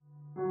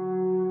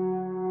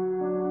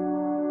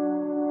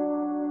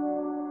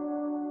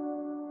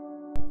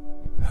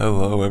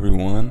Hello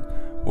everyone,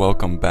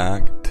 welcome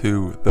back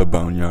to the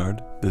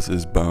Boneyard. This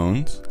is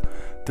Bones.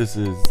 This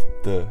is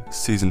the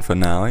season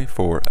finale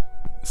for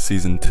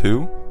season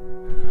 2.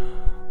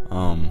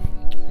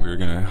 We're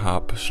gonna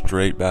hop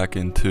straight back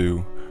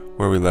into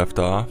where we left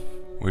off,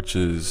 which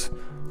is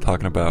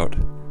talking about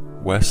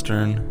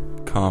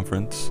Western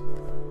Conference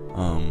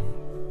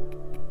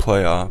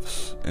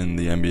playoffs in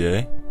the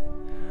NBA.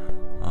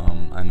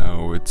 I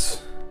know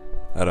it's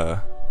at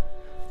a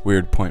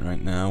weird point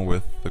right now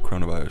with the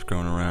coronavirus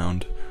going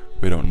around.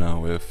 We don't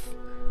know if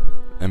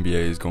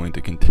NBA is going to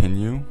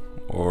continue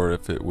or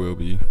if it will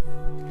be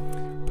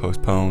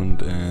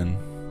postponed and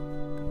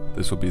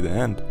this will be the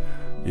end.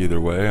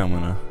 Either way, I'm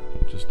gonna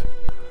just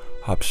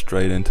hop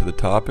straight into the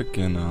topic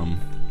and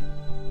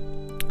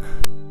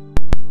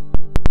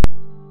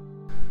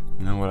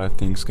what I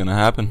think is gonna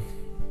happen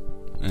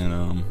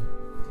and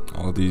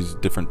all these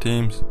different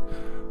teams.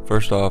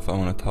 First off, I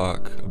want to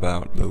talk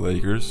about the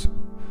Lakers.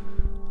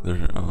 They're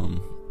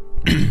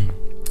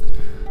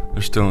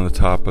still in the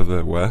top of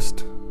the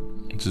West,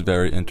 which is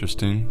very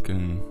interesting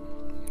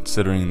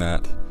considering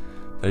that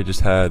they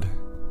just had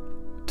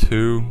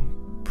 2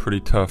 pretty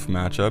tough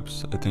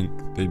matchups. I think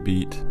they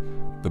beat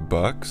the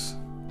Bucks,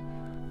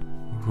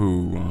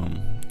 who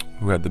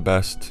had the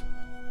best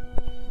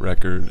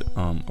record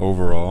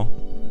overall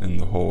in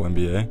the whole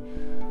NBA.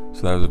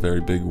 So that was a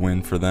very big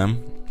win for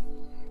them.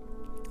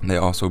 They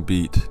also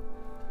beat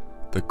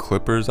the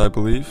Clippers, I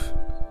believe.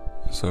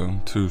 So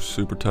 2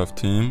 super tough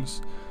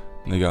teams.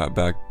 They got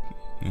back,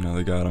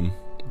 they got them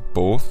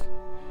both,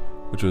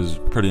 which was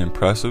pretty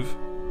impressive.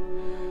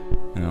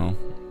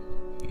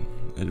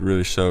 It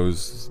really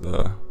shows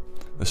the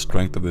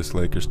strength of this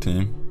Lakers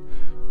team.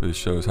 It really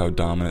shows how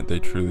dominant they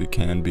truly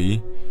can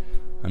be.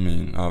 I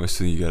mean,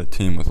 obviously you got a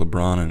team with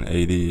LeBron and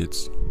AD.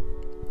 It's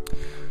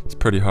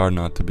pretty hard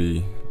not to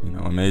be,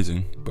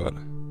 amazing. But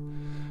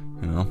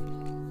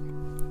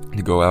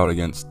you go out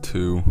against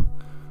 2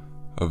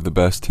 of the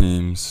best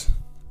teams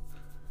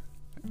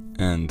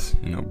and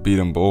beat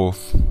them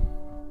both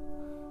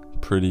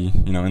pretty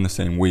in the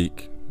same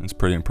week. It's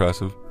pretty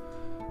impressive.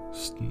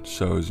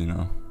 Shows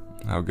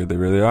how good they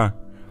really are.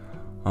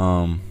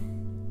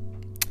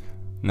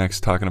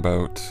 Next, talking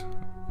about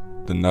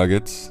the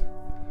Nuggets.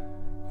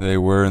 They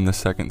were in the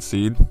 2nd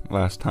seed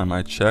last time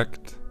I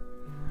checked.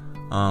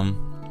 I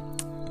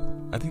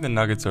think the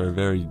Nuggets are a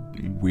very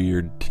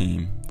weird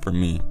team for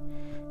me,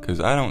 because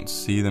I don't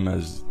see them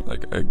as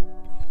like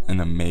an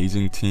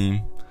amazing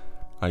team.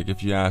 Like,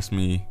 if you ask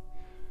me,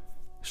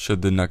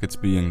 should the Nuggets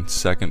be in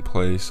 2nd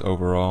place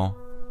overall,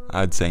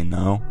 I'd say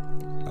no.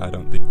 I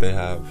don't think they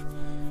have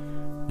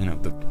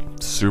the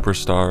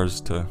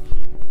superstars to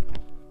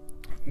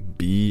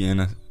be a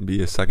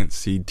 2nd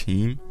seed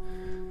team.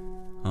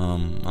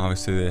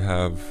 Obviously they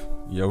have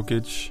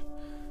Jokic,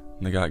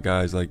 and they got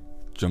guys like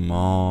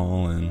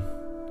Jamal, and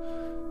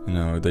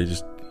they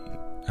just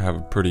have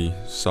a pretty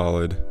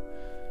solid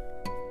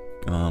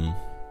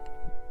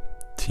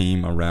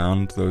team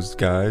around those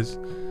guys.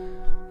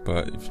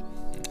 But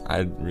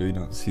I really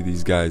don't see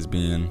these guys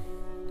being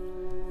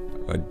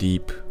a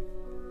deep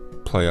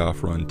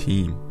playoff run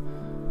team.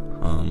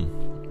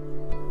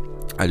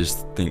 I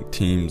just think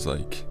teams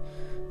like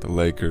the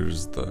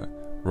Lakers, the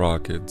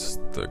Rockets,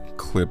 the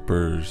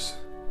Clippers,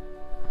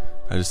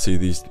 I just see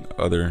these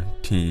other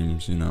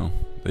teams,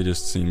 they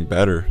just seem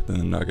better than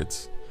the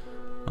Nuggets.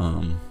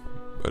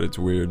 But it's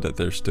weird that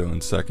they're still in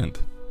 2nd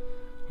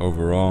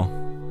overall.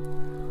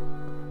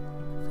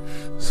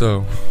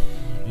 So,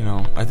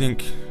 I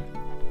think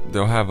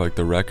they'll have like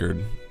the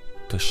record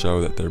to show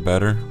that they're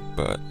better,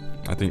 but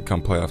I think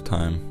come playoff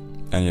time,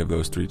 any of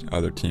those 3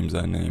 other teams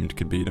I named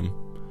could beat them.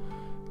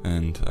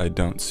 And I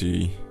don't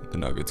see the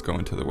Nuggets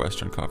going to the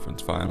Western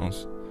Conference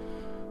Finals.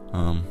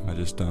 I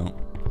just don't.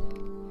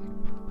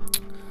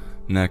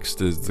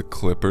 Next is the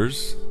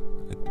Clippers.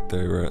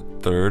 They were at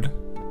 3rd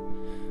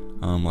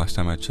last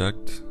time I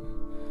checked.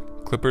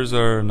 Clippers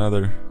are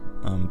another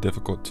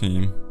difficult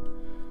team.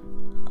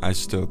 I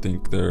still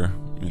think they're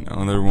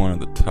one of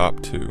the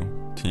top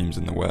 2 teams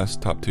in the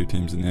West, top 2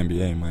 teams in the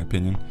NBA in my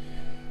opinion.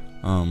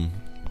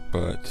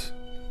 But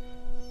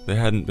they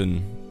hadn't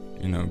been,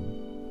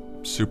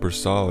 super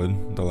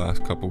solid the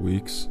last couple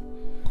weeks,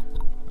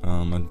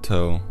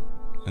 until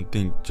I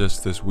think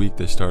just this week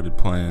they started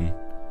playing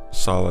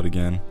solid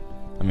again.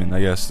 I mean,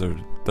 I guess they're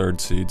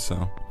 3rd seed,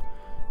 so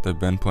they've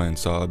been playing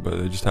solid, but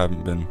they just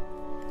haven't been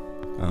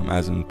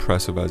as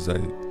impressive as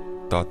I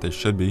thought they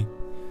should be.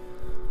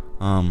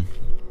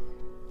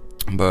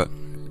 But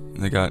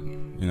they got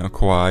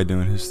Kawhi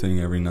doing his thing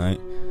every night.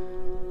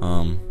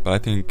 But I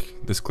think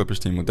this Clippers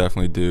team will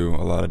definitely do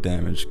a lot of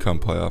damage come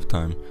playoff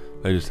time.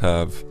 They just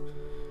have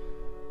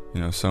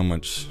so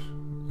much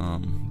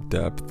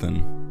depth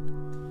and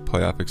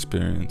playoff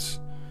experience.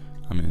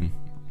 I mean,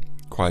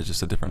 Kawhi's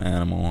just a different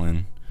animal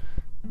in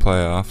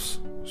playoffs.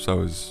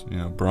 So is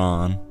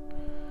Bron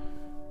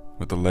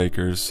with the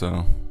Lakers.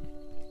 So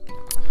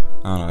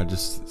I don't know, I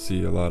just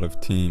see a lot of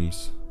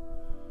teams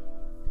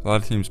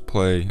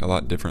play a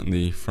lot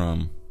differently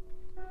from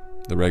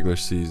the regular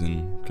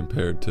season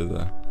compared to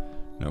the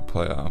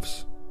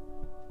playoffs.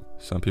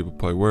 Some people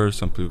play worse,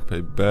 some people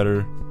play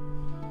better.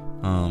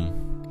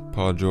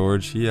 Paul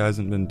George, he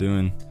hasn't been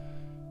doing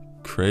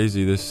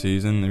crazy this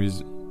season.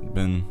 He's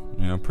been,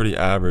 pretty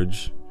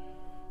average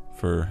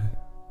for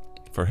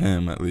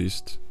him at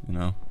least,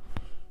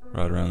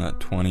 right around that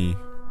 20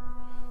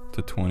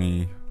 to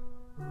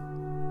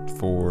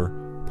 24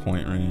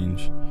 point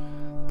range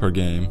per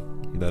game,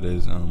 that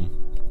is.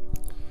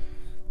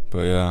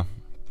 But yeah,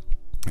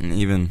 and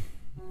even,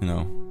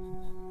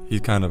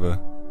 he's kind of a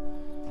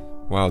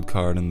wild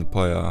card in the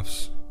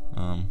playoffs.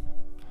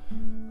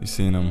 You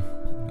seen him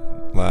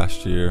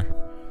last year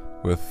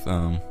with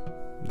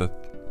the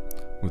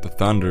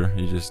Thunder.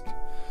 He just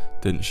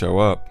didn't show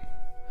up.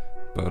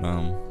 But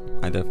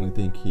I definitely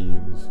think he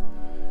was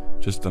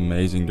just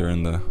amazing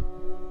during the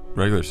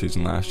regular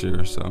season last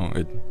year. So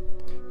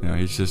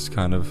he's just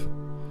kind of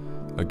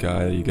a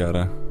guy that you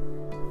gotta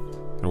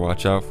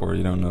watch out for.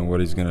 You don't know what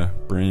he's gonna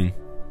bring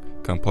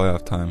come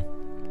playoff time.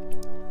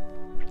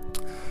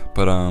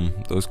 But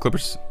those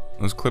Clippers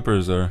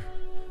they're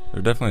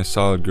definitely a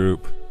solid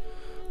group.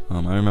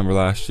 I remember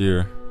last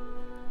year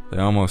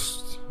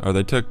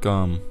they took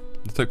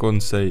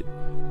Golden State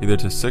either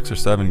to 6 or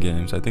 7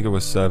 games. I think it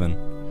was 7.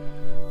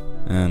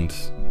 And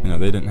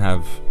they didn't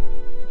have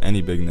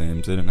any big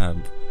names. They didn't have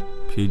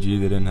PG.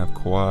 They didn't have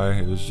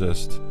Kawhi. It was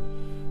just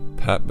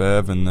Pat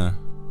Bev and the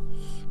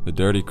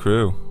Dirty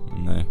Crew,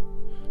 and they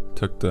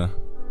took the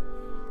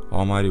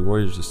Almighty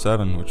Warriors to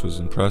 7, which was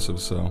impressive.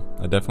 So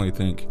I definitely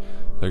think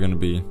they're going to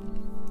be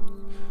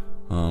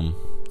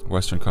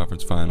Western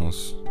Conference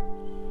Finals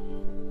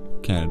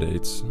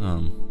candidates. I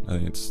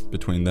think it's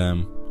between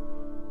them,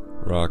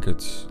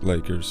 Rockets,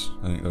 Lakers.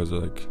 I think those are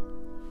like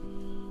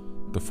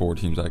the 4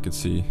 teams I could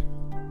see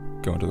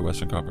going to the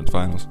Western Conference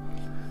Finals.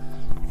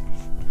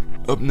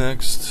 Up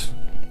next,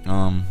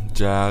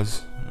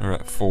 Jazz are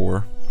at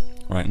 4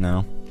 right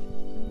now.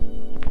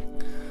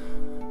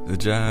 The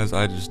Jazz,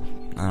 I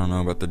don't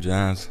know about the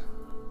Jazz,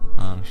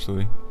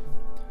 honestly.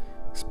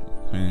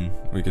 I mean,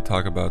 we could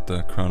talk about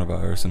the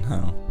coronavirus and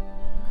how,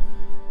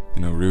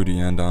 Rudy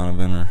and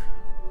Donovan are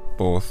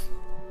both,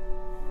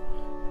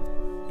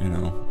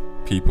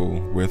 people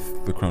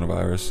with the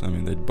coronavirus. I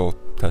mean, they both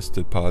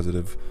tested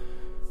positive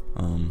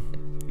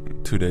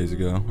 2 days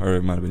ago, or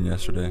it might have been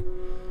yesterday.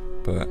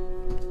 But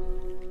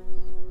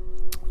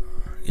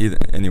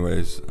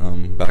anyways,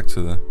 back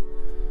to the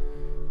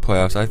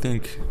playoffs. I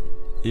think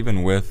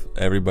even with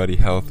everybody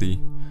healthy,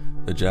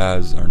 the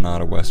Jazz are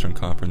not a Western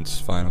Conference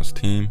Finals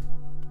team.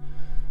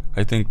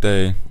 I think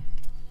they're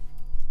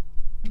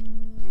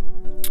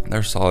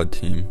a solid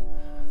team.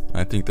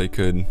 I think they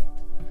could,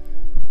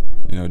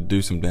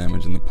 do some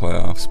damage in the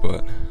playoffs,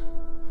 but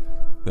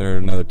they're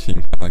another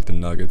team kind of like the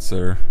Nuggets.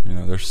 They're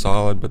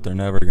solid, but they're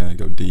never going to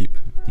go deep,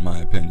 in my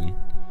opinion.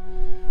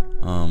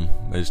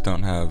 They just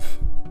don't have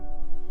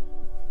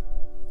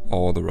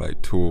all the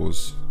right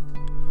tools.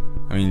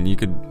 I mean, you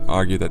could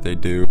argue that they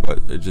do, but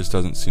it just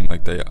doesn't seem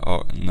like they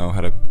know how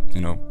to,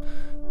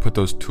 put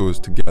those tools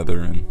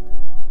together and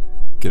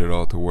get it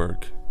all to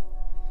work.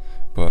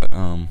 But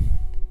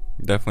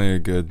definitely a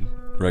good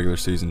regular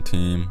season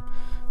team,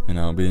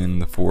 being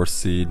the 4th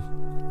seed.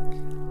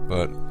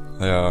 But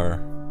they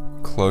are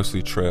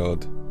closely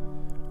trailed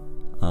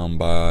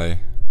by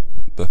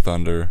the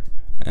Thunder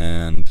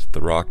and the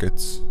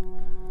Rockets.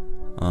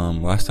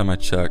 Last time I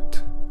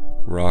checked,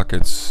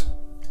 Rockets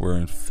were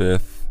in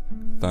 5th,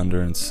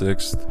 Thunder in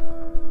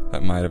 6th.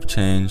 That might have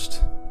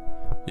changed.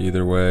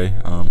 Either way,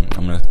 I'm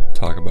going to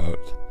talk about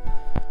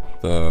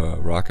the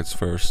Rockets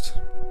first.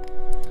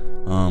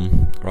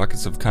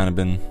 Rockets have kind of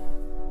been,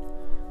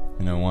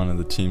 one of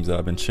the teams that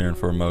I've been cheering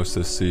for most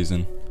this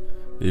season,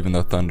 even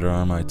though Thunder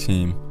are my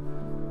team.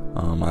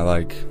 I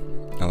like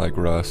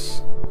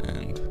Russ,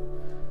 and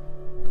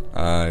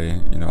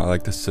I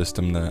like the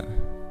system that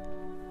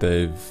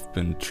they've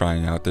been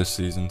trying out this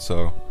season,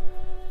 so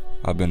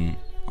I've been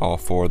all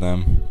for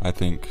them. I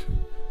think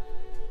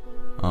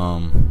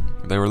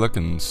they were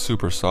looking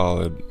super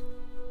solid,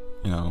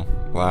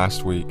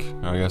 last week,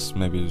 or I guess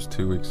maybe it was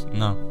 2 weeks.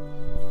 No,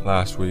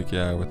 last week,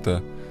 yeah, with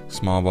the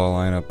small ball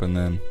lineup, and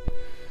then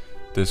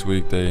this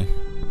week they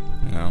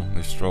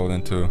strolled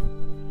into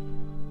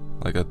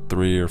like a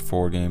 3 or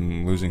 4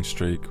 game losing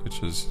streak,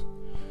 which is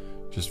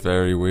just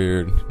very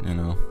weird,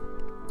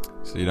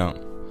 So you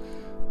don't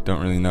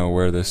really know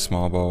where this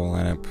small ball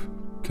lineup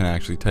can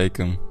actually take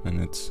them, and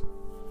it's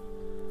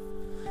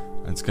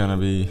gonna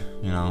be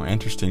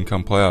interesting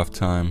come playoff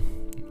time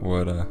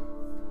what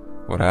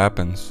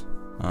happens.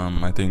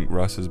 I think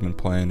Russ has been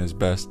playing his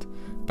best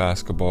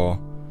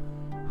basketball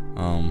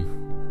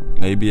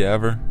maybe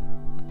ever.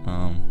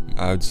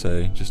 I would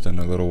say just in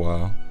a little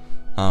while.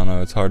 I don't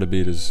know, it's hard to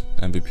beat his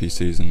MVP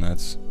season.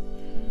 That's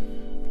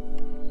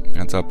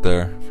up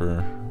there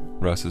for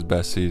Russ's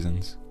best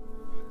seasons.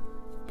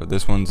 But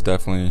this one's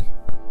definitely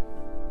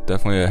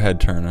a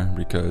head turner,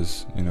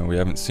 because we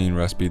haven't seen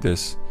Russ be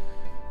this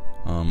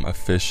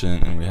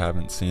efficient, and we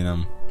haven't seen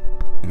him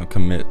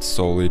commit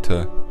solely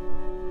to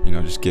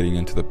just getting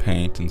into the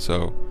paint, and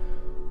so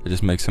it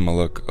just makes him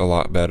look a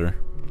lot better.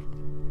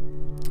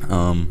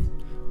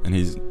 And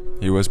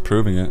he was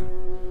proving it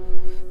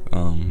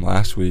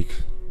last week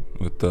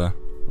with the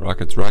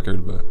Rockets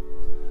record, but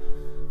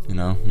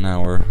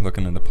now we're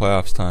looking into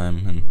playoffs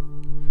time, and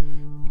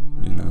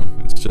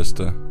it's just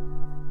a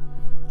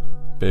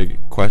big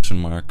question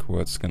mark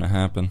what's going to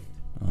happen.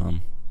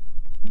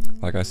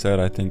 Like I said,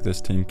 I think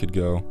this team could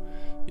go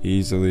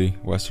easily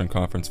Western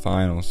Conference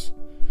Finals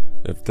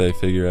if they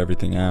figure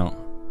everything out,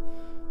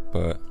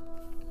 but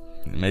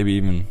maybe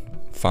even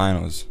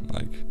finals.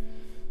 Like,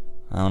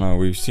 I don't know,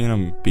 we've seen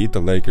them beat the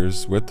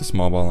Lakers with the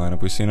small ball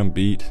lineup. We've seen them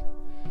beat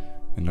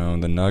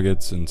the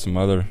Nuggets and some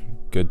other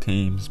good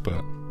teams,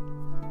 but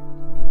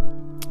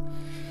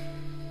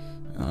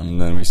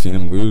then we've seen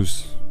them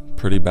lose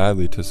pretty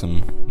badly to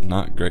some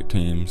not great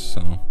teams.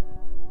 So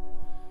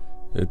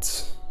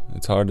it's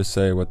hard to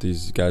say what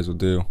these guys will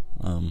do.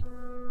 I'm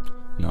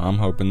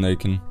hoping they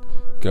can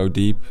go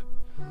deep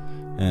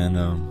and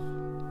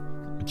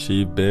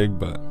achieve big,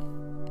 but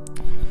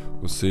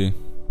we'll see.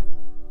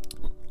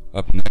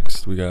 Up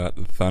next, we got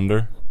the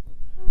Thunder,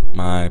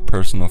 my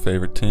personal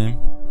favorite team.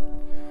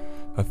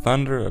 The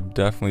Thunder have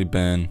definitely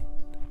been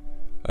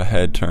a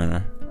head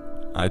turner.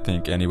 I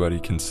think anybody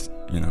can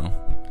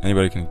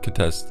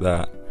contest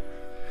that.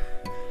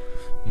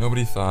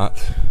 Nobody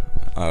thought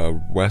a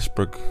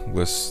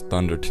Westbrook-less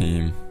Thunder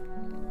team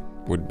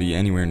would be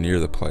anywhere near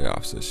the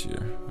playoffs this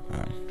year.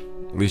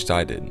 At least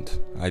I didn't.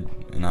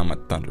 And I'm a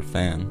Thunder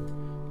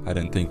fan. I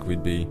didn't think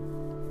we'd be,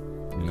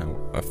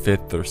 a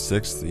 5th or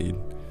 6th seed.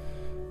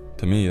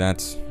 To me,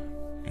 that's,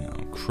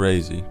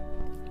 crazy.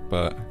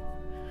 But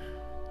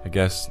I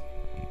guess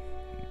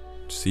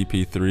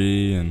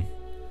CP3 and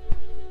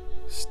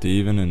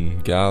Steven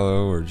and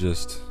Gallo are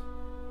just,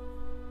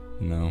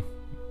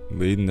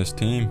 leading this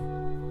team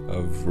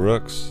of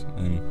rooks,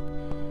 and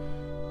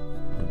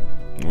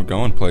we're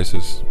going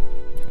places.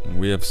 And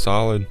we have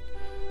solid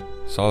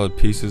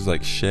pieces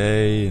like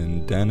Shea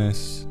and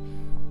Dennis,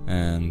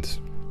 and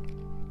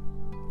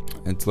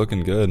it's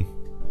looking good.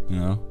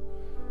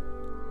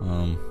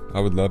 I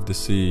would love to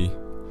see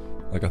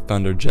like a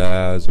Thunder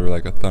Jazz or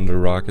like a Thunder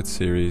Rockets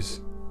series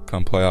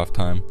come playoff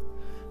time.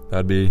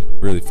 That'd be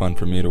really fun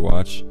for me to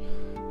watch.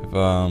 If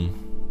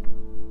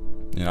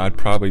I'd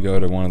probably go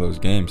to one of those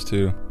games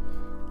too.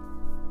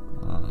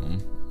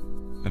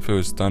 If it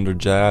was Thunder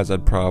Jazz,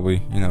 I'd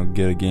probably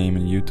get a game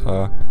in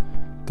Utah.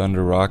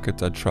 Thunder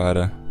Rockets, I'd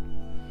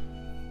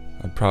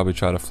probably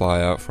try to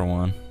fly out for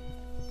one.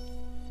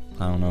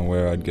 I don't know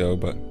where I'd go,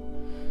 but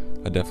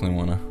I definitely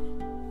want to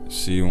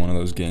see one of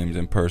those games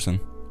in person.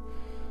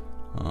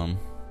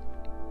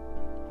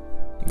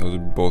 Those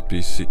would both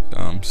be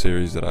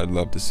series that I'd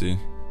love to see.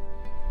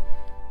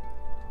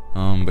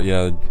 But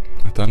yeah,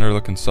 the Thunder are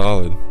looking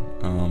solid.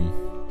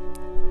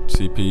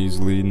 CP's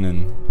leading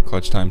in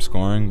clutch time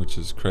scoring, which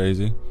is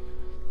crazy.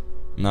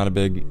 I'm not a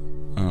big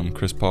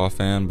Chris Paul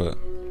fan, but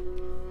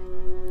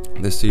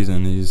this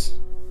season he's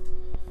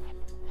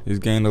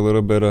gained a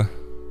little bit of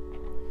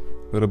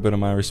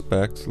my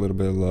respect, a little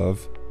bit of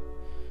love.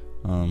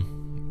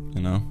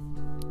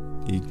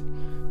 He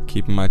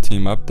keeping my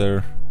team up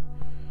there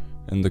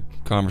in the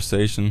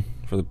conversation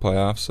for the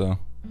playoffs, so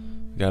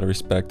gotta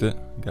respect it.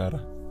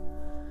 Gotta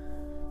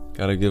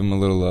give him a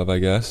little love, I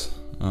guess.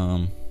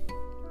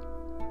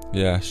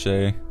 Yeah,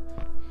 Shea's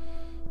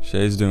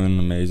doing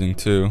amazing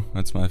too.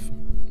 That's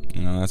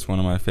that's one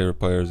of my favorite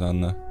players on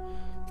the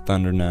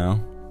Thunder now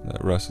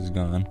that Russ is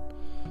gone.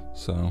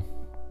 So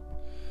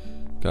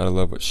gotta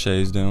love what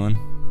Shea's doing.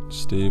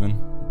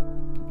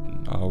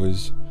 Steven,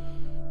 always,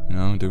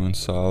 doing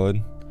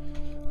solid.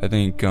 I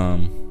think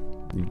Danilo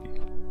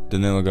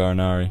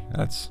Gallinari,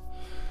 that's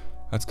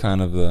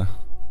kind of the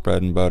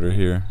bread and butter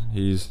here.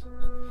 He's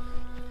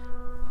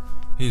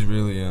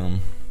really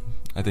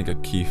I think a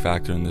key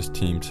factor in this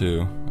team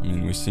too. I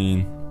mean, we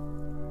seen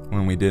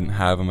when we didn't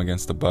have him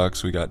against the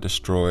Bucks, we got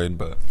destroyed,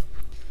 but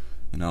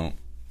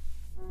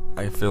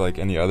I feel like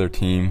any other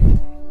team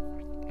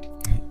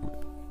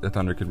the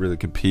Thunder could really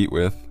compete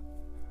with.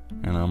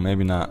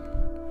 Maybe not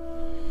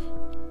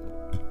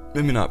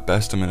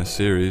best them in a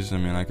series. I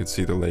mean, I could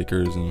see the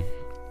Lakers and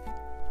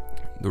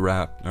the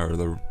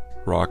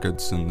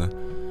Rockets and the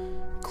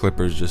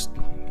Clippers just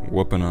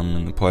whooping them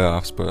in the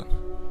playoffs, but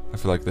I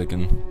feel like they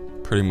can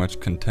pretty much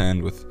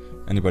contend with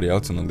anybody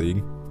else in the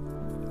league,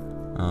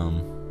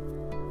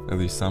 at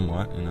least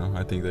somewhat.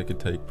 I think they could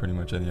take pretty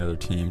much any other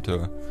team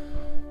to a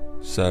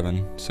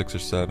 6 or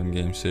 7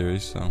 game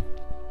series. So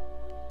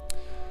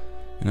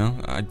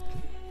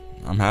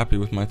I'm happy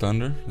with my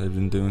Thunder. They've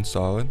been doing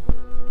solid.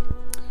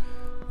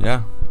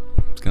 Yeah,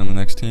 let's get on the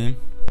next team.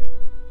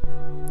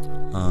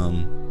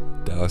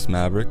 Dallas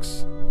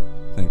Mavericks.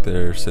 I think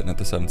they're sitting at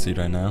the 7th seed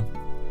right now.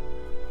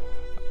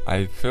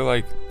 I feel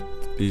like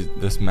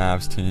this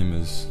Mavs team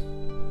is,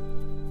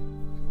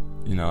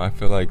 I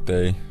feel like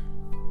they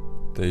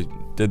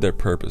did their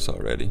purpose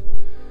already.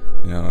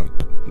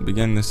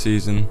 Beginning of the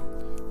season,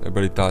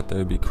 everybody thought they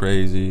would be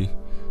crazy.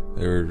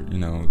 They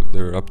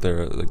were up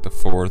there at like the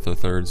 4th or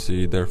 3rd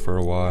seed there for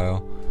a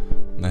while.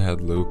 And they had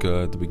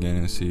Luka at the beginning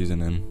of the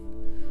season and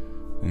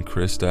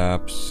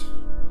Kristaps,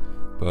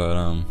 but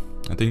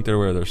I think they're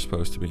where they're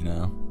supposed to be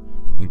now.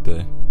 I think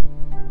they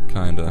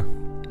kind of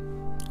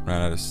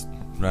ran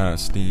out of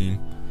steam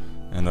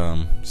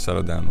and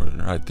settled down where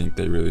I think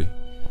they really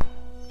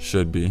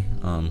should be.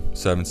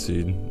 7th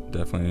seed,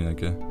 definitely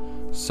like a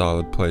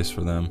solid place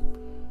for them.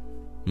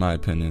 In my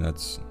opinion,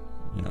 that's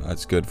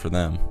good for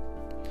them.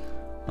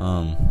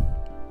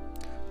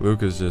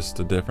 Luka's just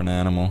a different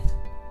animal.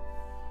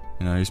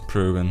 He's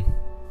proven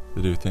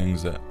to do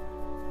things that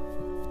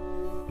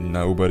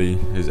nobody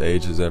his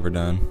age has ever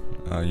done.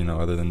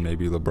 Other than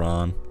maybe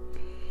LeBron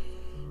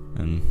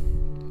and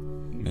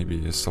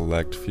maybe a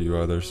select few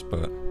others,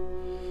 but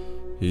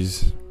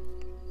he's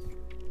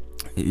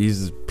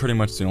pretty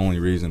much the only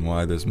reason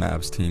why this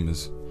Mavs team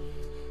is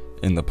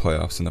in the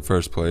playoffs in the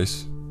first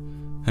place.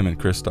 Him and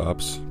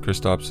Kristaps.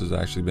 Kristaps has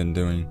actually been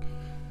doing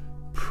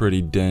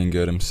pretty dang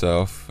good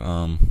himself.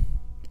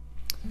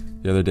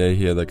 The other day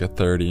he had like a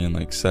 30 and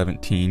like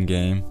 17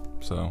 game,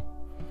 so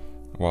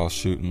while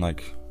shooting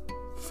like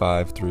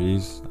 5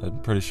 threes. I'm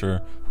pretty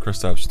sure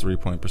Kristaps'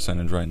 3-point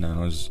percentage right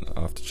now is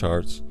off the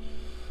charts.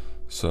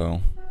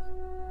 So,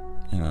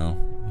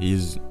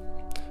 he's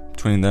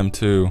between them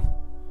two.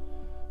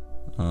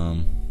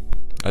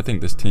 I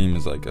think this team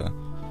is like a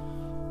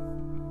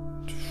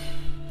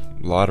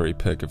lottery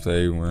pick if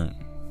they were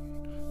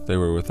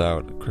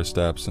without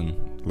Kristaps and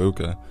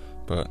Luka,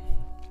 but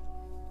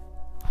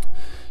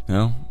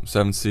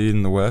 7th seed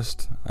in the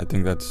West, I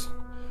think that's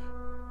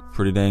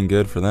pretty dang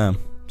good for them.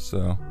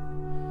 So,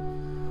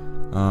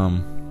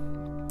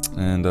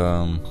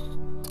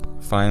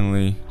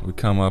 finally we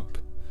come up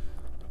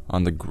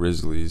on the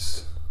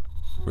Grizzlies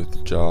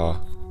with Ja.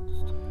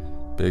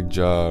 Big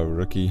Ja,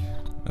 rookie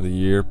of the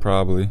year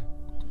probably.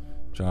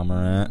 Ja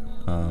Morant.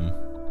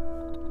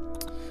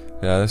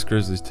 This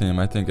Grizzlies team,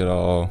 I think it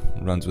all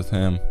runs with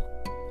him.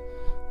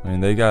 I mean,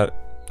 they got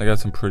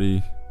some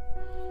pretty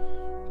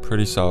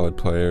solid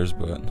players,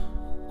 but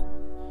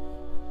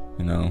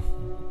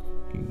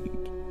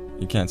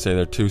you can't say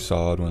they're too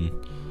solid when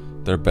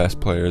their best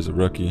player is a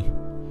rookie.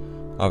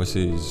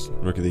 Obviously, he's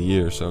rookie of the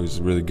year, so he's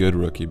a really good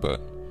rookie, but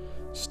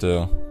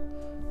still,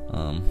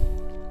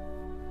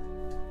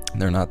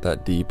 they're not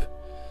that deep.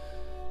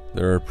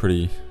 They're a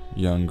pretty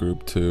young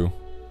group too,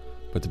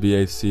 but to be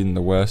 8th seed in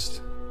the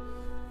West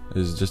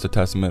is just a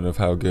testament of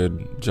how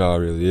good Ja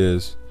really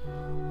is.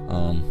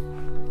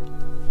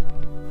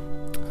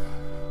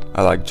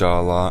 I like Ja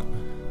a lot.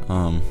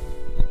 I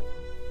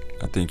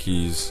think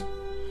he's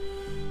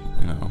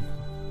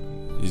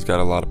got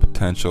a lot of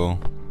potential.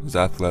 His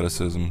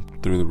athleticism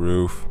through the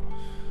roof.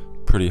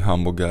 Pretty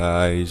humble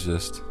guy. He's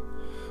just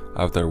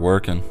out there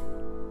working.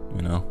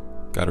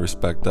 Gotta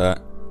respect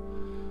that.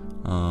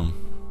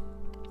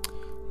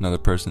 Another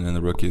person in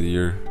the Rookie of the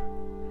Year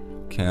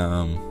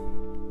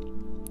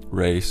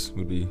race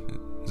would be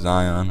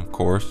Zion, of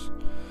course.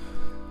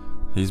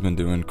 He's been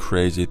doing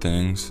crazy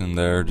things, and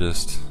they're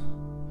just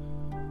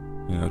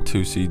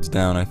 2 seeds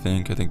down. I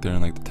think they're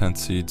in like the 10th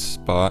seed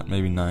spot,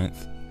 maybe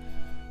 9th.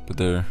 But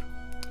they're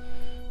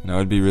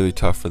it'd be really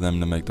tough for them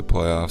to make the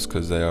playoffs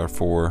because they are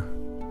 4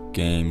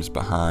 games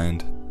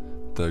behind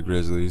the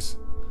Grizzlies.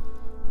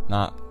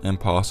 Not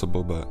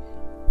impossible, but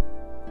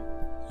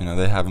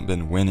they haven't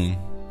been winning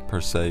per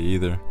se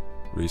either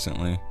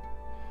recently.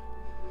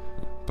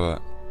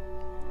 But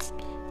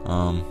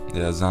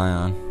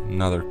Zion,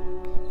 another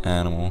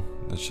animal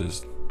that's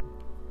just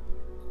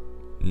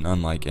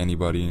unlike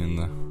anybody in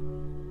the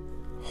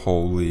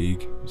whole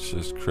league. It's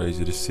just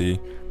crazy to see.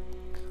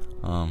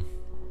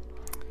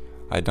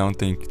 I don't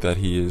think that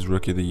he is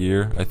Rookie of the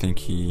Year. I think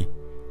he,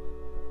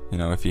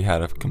 if he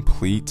had a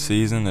complete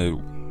season,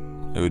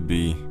 it would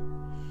be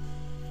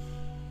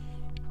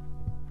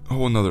a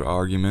whole nother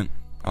argument,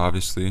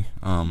 obviously.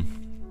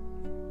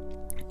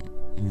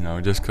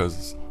 Just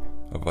because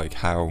of like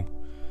how,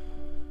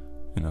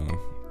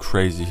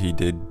 crazy he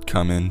did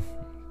come in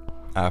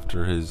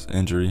after his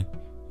injury.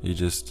 He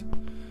just,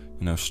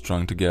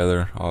 strung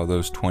together all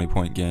those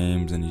 20-point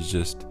games, and he's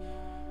just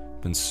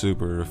been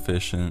super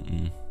efficient.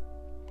 And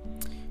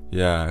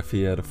if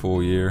he had a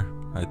full year,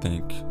 I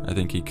think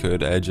he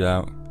could edge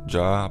out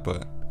Ja,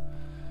 but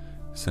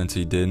since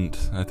he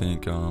didn't, I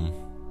think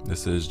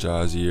this is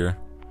Ja's year,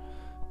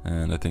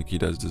 and I think he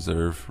does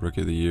deserve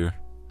Rookie of the Year.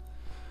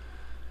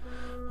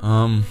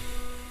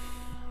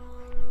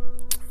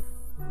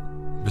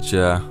 But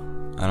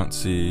I don't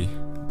see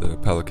the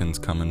Pelicans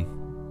coming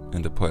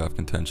into playoff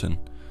contention.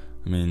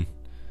 I mean,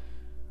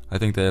 I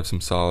think they have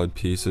some solid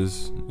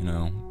pieces.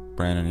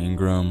 Brandon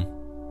Ingram,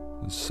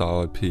 a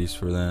solid piece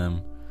for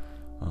them.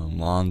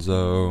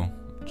 Lonzo,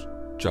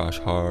 Josh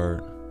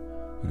Hart.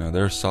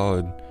 They're a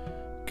solid,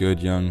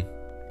 good young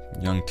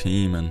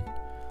team, and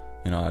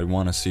I'd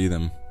want to see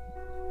them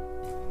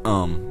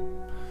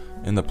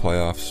in the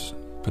playoffs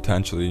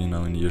potentially.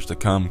 In years to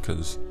come,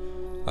 because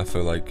I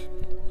feel like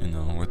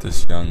with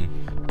this young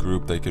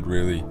group they could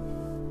really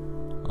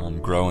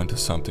grow into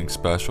something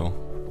special,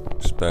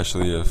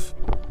 especially if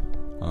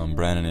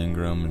Brandon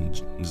Ingram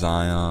and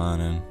Zion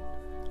and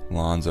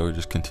Lonzo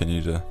just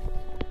continue to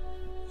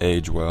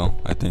age well.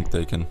 I think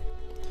they can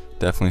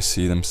definitely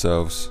see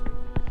themselves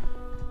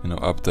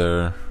up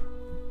there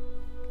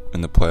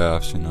in the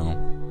playoffs,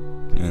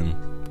 in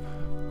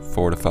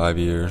 4 to 5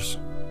 years.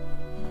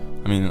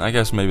 I mean, I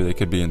guess maybe they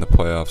could be in the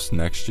playoffs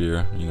next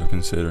year,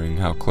 considering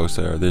how close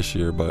they are this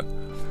year, but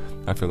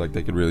I feel like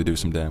they could really do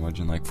some damage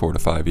in like 4 to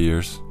 5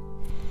 years.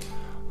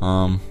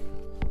 But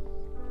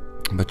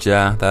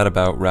yeah, that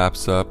about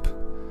wraps up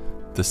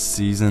the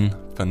season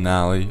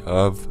finale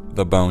of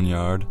The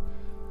Boneyard,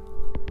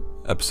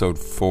 episode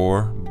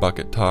 4,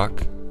 Bucket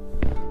Talk.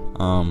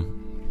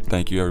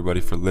 Thank you everybody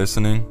for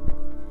listening.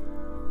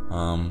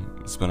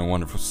 It's been a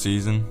wonderful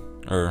season.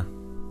 It's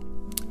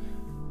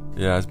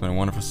been a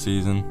wonderful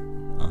season.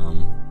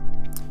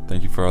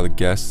 Thank you for all the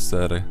guests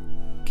that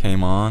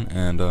came on,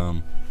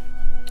 and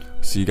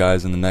see you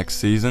guys in the next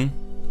season.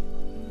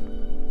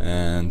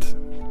 And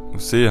we'll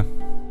see ya.